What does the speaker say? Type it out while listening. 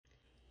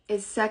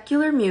is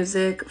secular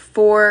music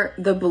for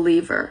the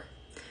believer.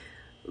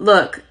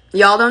 Look,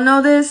 y'all don't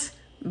know this,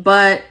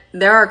 but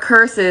there are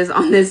curses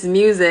on this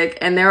music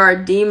and there are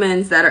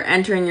demons that are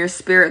entering your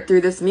spirit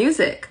through this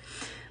music.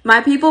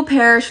 My people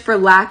perish for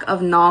lack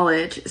of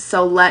knowledge,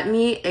 so let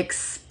me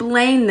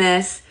explain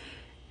this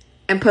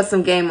and put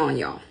some game on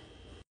y'all.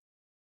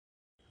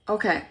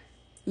 Okay,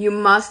 you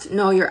must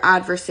know your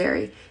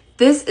adversary.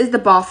 This is the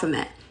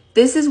Baphomet.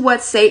 This is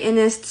what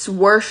Satanists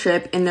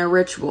worship in their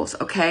rituals,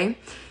 okay?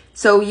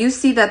 So you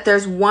see that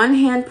there's one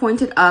hand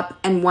pointed up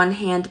and one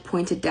hand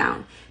pointed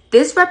down.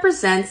 This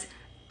represents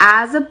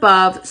as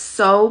above,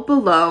 so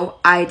below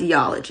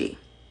ideology.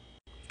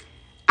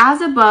 As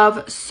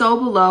above, so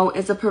below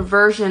is a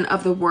perversion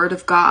of the word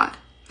of God.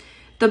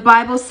 The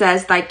Bible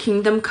says, "Thy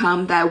kingdom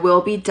come, thy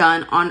will be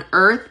done on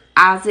earth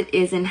as it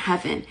is in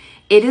heaven."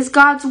 It is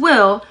God's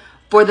will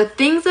for the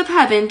things of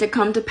heaven to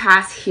come to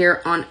pass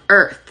here on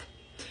earth.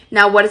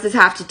 Now, what does this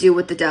have to do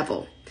with the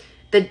devil?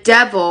 The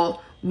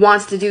devil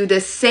wants to do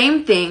the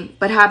same thing,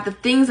 but have the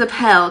things of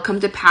hell come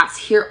to pass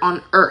here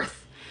on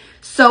earth.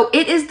 So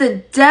it is the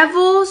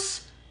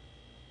devil's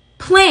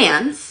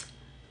plans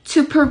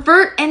to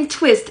pervert and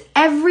twist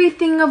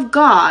everything of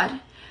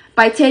God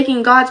by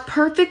taking God's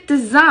perfect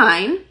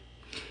design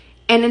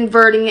and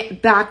inverting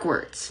it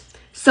backwards.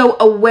 So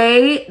a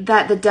way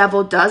that the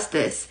devil does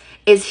this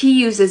is he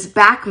uses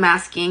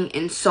backmasking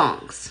in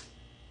songs.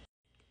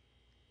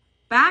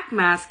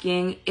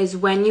 Backmasking is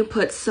when you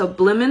put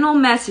subliminal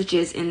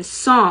messages in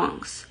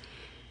songs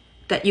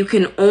that you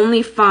can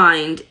only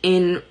find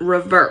in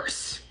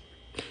reverse.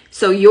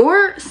 So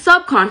your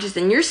subconscious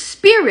and your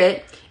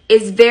spirit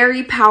is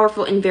very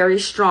powerful and very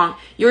strong.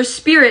 Your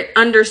spirit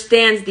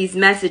understands these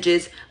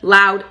messages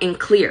loud and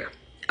clear,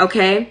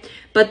 okay?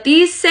 But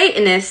these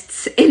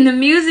Satanists in the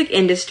music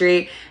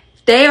industry,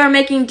 they are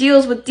making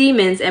deals with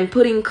demons and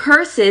putting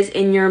curses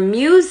in your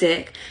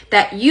music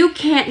that you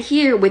can't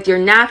hear with your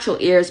natural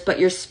ears, but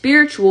your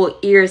spiritual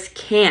ears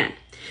can.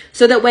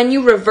 So that when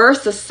you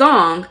reverse a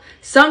song,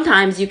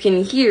 sometimes you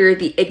can hear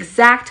the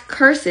exact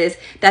curses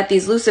that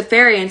these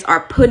Luciferians are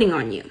putting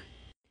on you.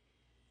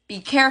 Be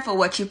careful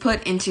what you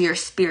put into your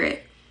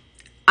spirit.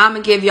 I'm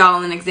going to give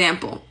y'all an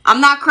example. I'm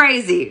not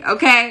crazy,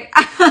 okay?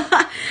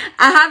 I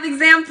have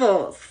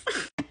examples.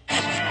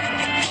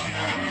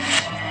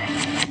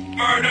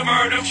 Murder,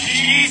 murder,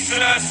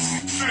 Jesus.